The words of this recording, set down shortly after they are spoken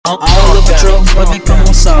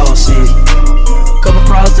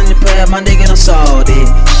my nigga done solved it.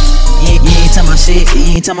 You ain't talking about shit,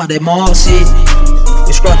 you ain't talking about that mall shit.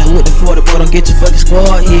 We scratching with the 40, boy, don't get your fucking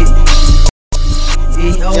squad hit.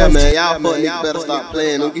 Yeah, man, y'all fuck niggas better stop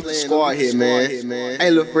playing. Don't get your squad hit, man.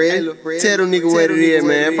 Hey, Lil Freddie, tell them niggas what it is,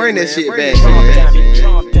 man. Bring that shit back,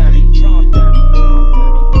 man.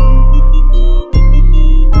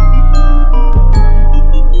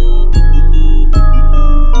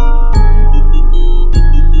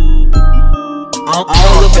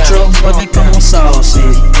 All of the drugs, but they come on sauce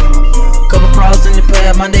shit. Couple crosses in the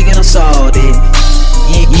pad, my nigga done solved it.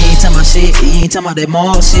 You ain't talking about shit, you ain't talking about that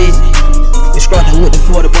mall shit. We scratching with the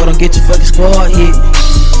 40, boy, don't get your fucking squad hit.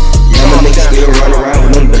 Yeah, my niggas still run around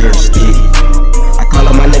with them dirt stick. I call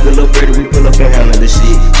up my nigga Lil Freddie, we pull up and handle the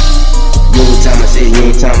shit. You ain't talking about shit, you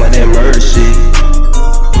ain't talking about that murder shit.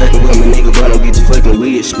 Fucking with me, nigga, but don't get your fucking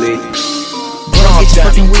weed split. Get your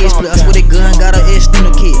fucking weed split. I swear that gun got a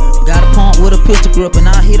extender kit. Got a pump with a pistol grip, and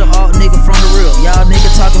I hit a alt nigga from the real. Y'all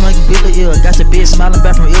niggas talking like a Billy ill. Got your bitch smiling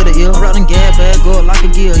back from ear to ear. Riding gas bag, go up like a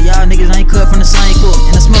gill. Y'all niggas ain't cut from the same cook.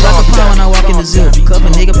 And I smell like a pound when I walk in the zip. Cup a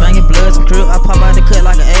nigga banging bloods and crib. I pop out the cut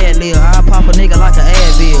like an ad lib. I pop a nigga like an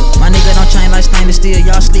Advil. My nigga don't chain like stainless steel.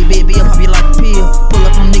 Y'all sleep, baby, I pop you like a pill. Pull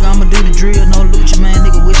up on nigga, I'ma do the drill. No lucha, man,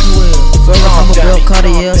 nigga, wish me well. Fuck up, I'm a belt,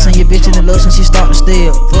 Cartier. Send your bitch in the lotion, she start to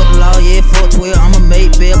steal. Fuck the law, yeah, fuck 12. I'm a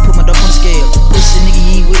mate, bell. Put my dope on the scale. Pussy nigga,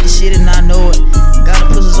 you ain't with the shit and I know it. Got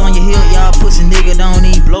the pussies on your heel, y'all pussy nigga don't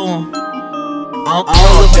even blow 'em. All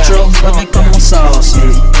of the drugs, but they come on sauce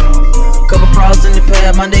shit. Couple crosses in the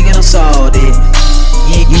pad, my nigga done solved it.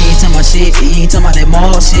 You ain't talking about shit, you ain't talking about that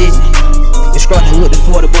mall shit. We scratching with the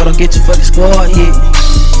 40, boy, don't get your fucking squad hit.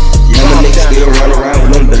 Yeah, my niggas still run around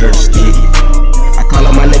with them dirt stick. I call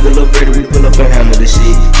up my nigga Lil Freddie, we pull up and handle the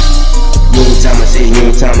shit. You ain't talking about shit, you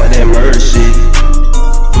ain't talking about that murder shit.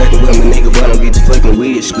 Fucking with me, nigga, but don't get your fucking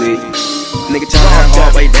weed split. Nigga tryna have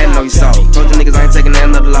hard way, that know you saw. Told you niggas I ain't taking that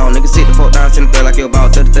another law. Nigga sit the fuck down, send the third like you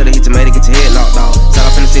about 30-30, hit your mate, get your head knocked off. Side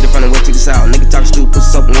off in the city, from the west to the south. Nigga talk stupid, put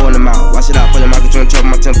soap and water in the mouth. Wash it out, pull your mouth, get you in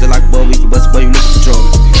trouble. My temperature like a bull, we can bust a boy, you niggas control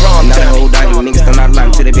me. And now that whole die, you niggas still not like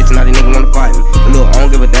me. Till they bitch, and now they niggas wanna fight me. But look, I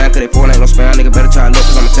don't give a damn, cause they foreign ain't gon' spam. Nigga better try to look,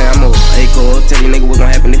 cause I'ma tell I'm over. Hey, cool, tell you nigga what's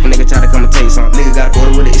gon' happen if a nigga try to come and take something. Nigga got a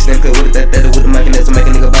quarter with it, it's that cut with it, that with the mechanism, make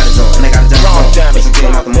a nigga body talk. And they got a job on. But some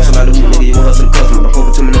killing out the muscle, out the wood, nigga, you hustle the customer. Don't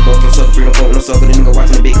focus too many bucks, no sucker, free, no fuck, no sucker. The nigga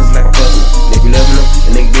watching the big, cause it's like a customer. And if you love him,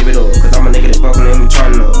 the nigga give it up. Cause I'm a nigga that fuckin' and we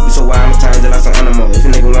trying up. We so wild, I'm tired, like some animal. If a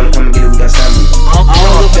nigga wanna come and get it, we got stamina.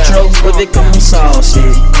 All of the drugs, but they come on sauce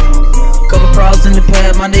shit. Couple crosses in the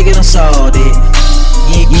pad, my nigga done solved it.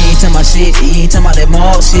 You ain't talking about shit, you ain't talking about that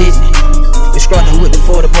mall shit. We scratching with the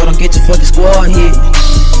 40, boy, don't get your fucking squad hit.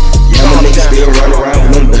 Yeah, my niggas still run around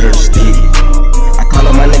with them dirt stick. I call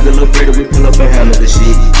up my nigga Lil Freddie, we pull up and handle the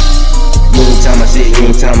shit.